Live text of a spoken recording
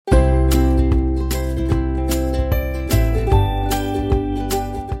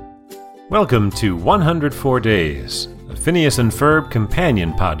Welcome to 104 Days, a Phineas and Ferb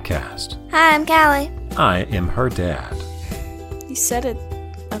companion podcast. Hi, I'm Callie. I am her dad. You said it.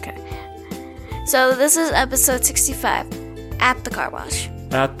 Okay. So this is episode 65, At the Car Wash.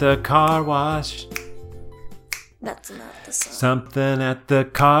 At the car wash. That's not the song. Something at the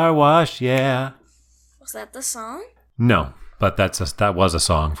car wash, yeah. Was that the song? No, but that was a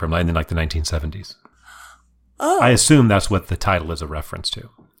song from like the 1970s. Oh. I assume that's what the title is a reference to.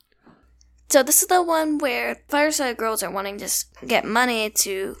 So this is the one where Fireside Girls are wanting to get money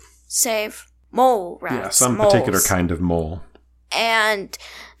to save mole rats. Yeah, some moles. particular kind of mole. And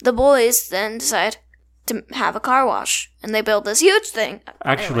the boys then decide to have a car wash. And they build this huge thing.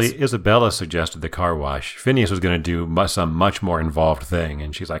 Actually, Anyways. Isabella suggested the car wash. Phineas was going to do some much more involved thing.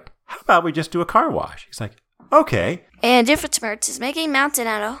 And she's like, how about we just do a car wash? He's like, okay. And Difference is making mountains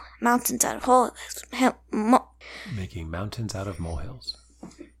out of holes. Making mountains out of molehills.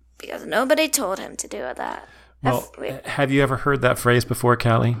 Because nobody told him to do that. Well, have you ever heard that phrase before,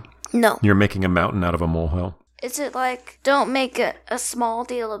 Callie? No. You're making a mountain out of a molehill? Is it like, don't make a small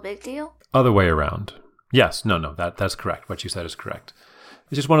deal a big deal? Other way around. Yes, no, that's correct. What you said is correct.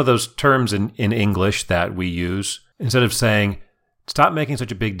 It's just one of those terms in English that we use. Instead of saying, stop making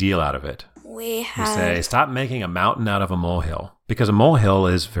such a big deal out of it. We say, stop making a mountain out of a molehill. Because a molehill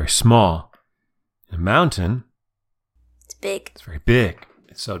is very small. A mountain, it's big. It's very big.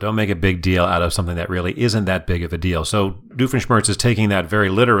 So don't make a big deal out of something that really isn't that big of a deal. So Doofenshmirtz is taking that very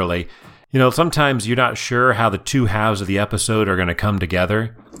literally. You know, sometimes you're not sure how the two halves of the episode are going to come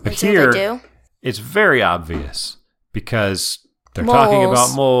together. But here, it's very obvious because they're talking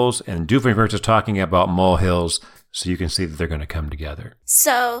about moles and Doofenshmirtz is talking about molehills. So you can see that they're going to come together.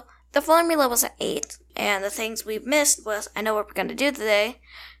 So the formula was an 8. And the things we missed was, I know what we're going to do today.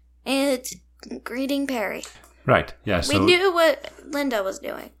 And greeting Perry. Right, yeah. We knew what Linda was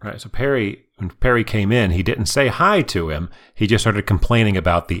doing. Right, so when Perry came in, he didn't say hi to him. He just started complaining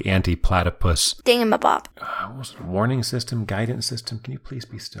about the anti-platypus... Thingamabob. What was it? Warning system? Guidance system? Can you please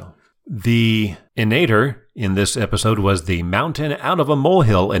be still? The Inator in this episode was the mountain out of a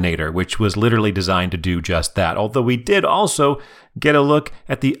molehill Inator, which was literally designed to do just that. Although we did also get a look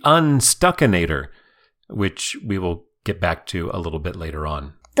at the Unstuckinator, which we will get back to a little bit later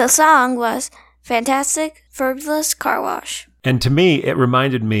on. The song was... Fantastic, Ferbless Car Wash. And to me, it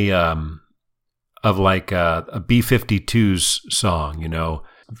reminded me of like a B-52's song, you know.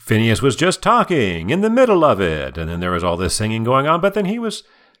 Phineas was just talking in the middle of it. And then there was all this singing going on. But then he was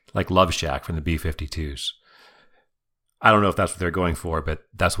like Love Shack from the B-52s. I don't know if that's what they're going for, but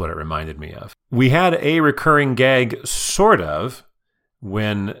that's what it reminded me of. We had a recurring gag, sort of,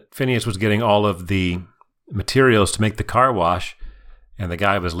 when Phineas was getting all of the materials to make the car wash. And the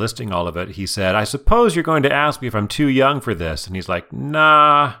guy was listing all of it. He said, I suppose you're going to ask me if I'm too young for this. And he's like,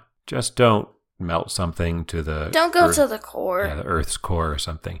 nah, just don't melt something to the Don't go to the core. Yeah, the Earth's core or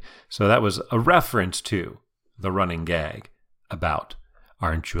something. So that was a reference to the running gag about,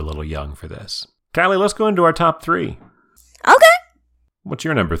 aren't you a little young for this? Kylie, let's go into our top 3. Okay. What's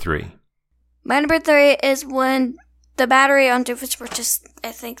your number 3? My number 3 is when the battery on Doofenshmirtz,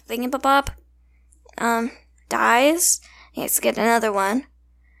 I think, Thingamabob, dies. He has to get another one.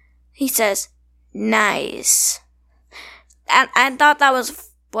 He says, nice. And I thought that was...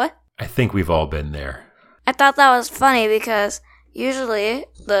 What? I think we've all been there. I thought that was funny because usually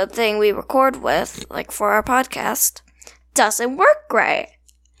the thing we record with, like for our podcast, doesn't work right.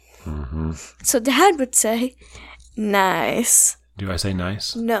 Mm-hmm. So Dad would say, nice. Do I say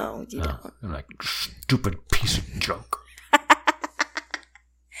nice? No, you don't. I'm like, stupid piece of junk.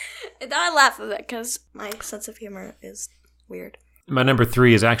 And I laugh at it because my sense of humor is weird. My number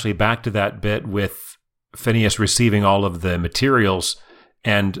 3 is actually back to that bit with Phineas receiving all of the materials.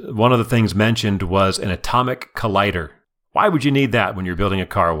 And one of the things mentioned was an atomic collider. Why would you need that when you're building a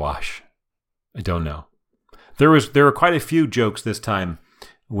car wash? I don't know. There were quite a few jokes this time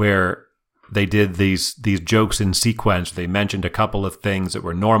where they did these jokes in sequence. They mentioned a couple of things that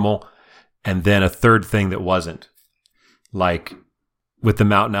were normal and then a third thing that wasn't. Like with the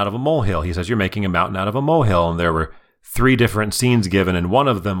mountain out of a molehill. He says, you're making a mountain out of a molehill. And there were 3 different scenes given. And one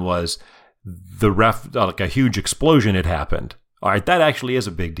of them was like a huge explosion had happened. All right, that actually is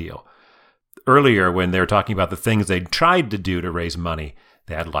a big deal. Earlier, when they were talking about the things they tried to do to raise money,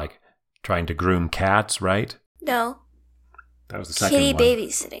 they had like trying to groom cats, right? No. That was the second Kitty one.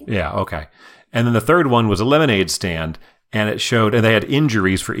 babysitting. Yeah, okay. And then the third one was a lemonade stand. And it showed, and they had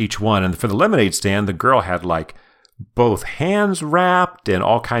injuries for each one. And for the lemonade stand, the girl had like both hands wrapped and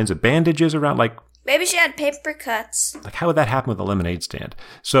all kinds of bandages around, like... Maybe she had paper cuts. Like, how would that happen with a lemonade stand?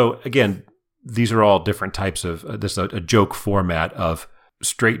 So, again, these are all different types of... this is a joke format of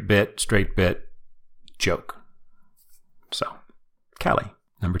straight bit, joke. So, Callie,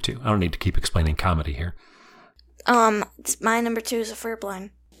 number 2. I don't need to keep explaining comedy here. My number 2 is a Ferb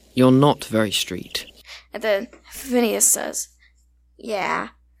line. You're not very street. And then Phineas says, yeah,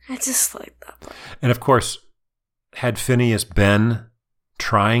 I just like that part. And of course, had Phineas been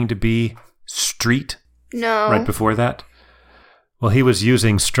trying to be street right before that? Well, he was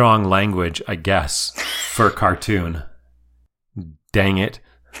using strong language, I guess, for a cartoon. Dang it.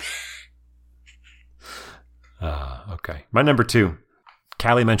 Okay. My number 2.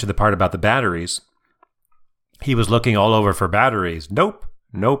 Callie mentioned the part about the batteries. He was looking all over for batteries. Nope.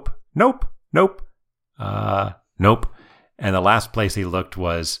 Nope. And the last place he looked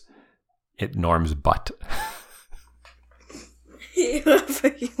was at Norm's butt. You have the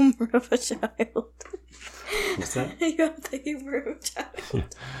humor of a child. What's that? You have the humor of a child.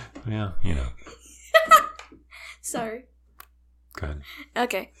 Yeah, Sorry. Go ahead.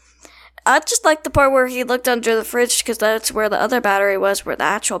 Okay. I just like the part where he looked under the fridge because that's where the other battery was, where the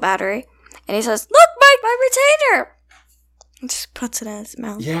actual battery. And he says, look, my retainer! And just puts it in his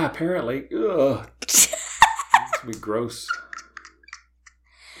mouth. Yeah, apparently. Ugh. It's be gross.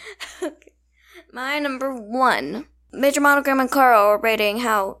 Okay. My number 1. Major Monogram and Carl are rating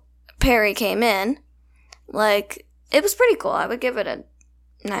how Perry came in. Like, it was pretty cool. I would give it a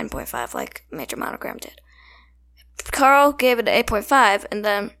 9.5 like Major Monogram did. Carl gave it an 8.5, and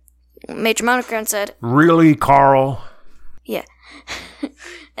then Major Monogram said, really, Carl? Yeah.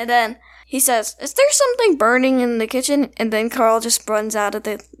 And then he says, is there something burning in the kitchen? And then Carl just runs out of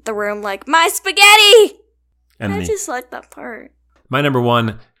the room like, my spaghetti! And I just like that part. My number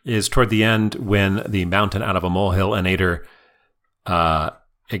 1 is toward the end when the mountain out of a molehill-inator,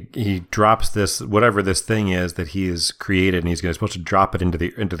 he drops this, whatever this thing is that he has created, and he's supposed to drop it into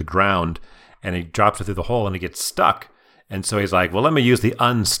the ground, and he drops it through the hole and it gets stuck. And so he's like, well, let me use the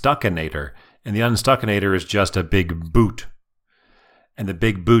Unstuckinator. And the Unstuckinator is just a big boot. And the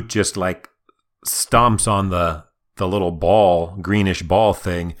big boot just like stomps on the little ball, greenish ball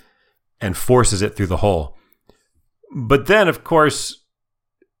thing, and forces it through the hole. But then, of course,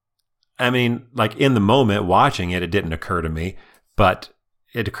 I mean, like in the moment watching it, it didn't occur to me, but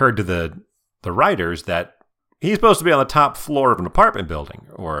it occurred to the writers that he's supposed to be on the top floor of an apartment building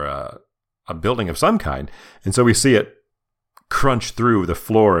or a building of some kind. And so we see it crunch through the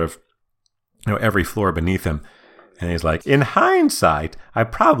floor of, every floor beneath him. And he's like, in hindsight, I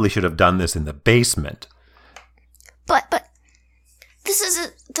probably should have done this in the basement. But this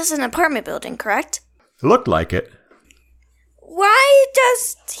is an apartment building, correct? It looked like it. Why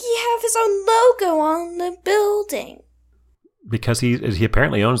does he have his own logo on the building? Because he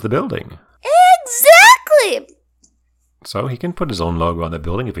apparently owns the building. Exactly! So he can put his own logo on the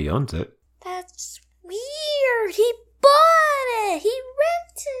building if he owns it. That's weird. He bought it. He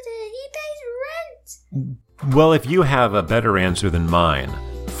rented it. He pays rent. Well, if you have a better answer than mine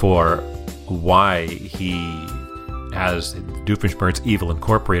for why he has Doofenshmirtz Evil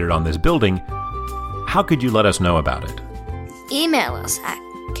Incorporated on this building, how could you let us know about it? Email us at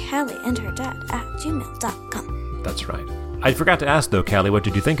callieandherdad@gmail.com. That's right. I forgot to ask, though, Callie, what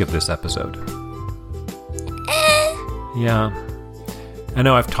did you think of this episode? Yeah. I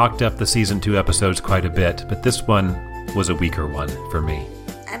know I've talked up the Season 2 episodes quite a bit, but this one was a weaker one for me.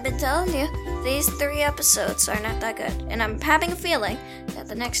 I've been telling you, these 3 episodes are not that good, and I'm having a feeling that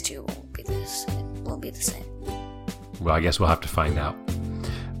the next 2 won't be the same. Well, I guess we'll have to find out.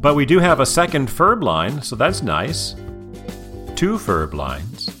 But we do have a second Ferb line, so that's nice. 2 Ferb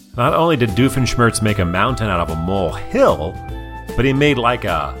lines. Not only did Doofenshmirtz make a mountain out of a molehill, but he made like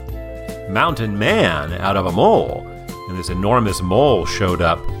a mountain man out of a mole. And this enormous mole showed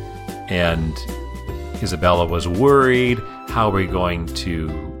up, and Isabella was worried. How are we going to,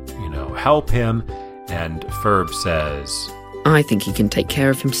 help him? And Ferb says, I think he can take care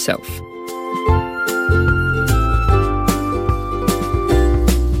of himself.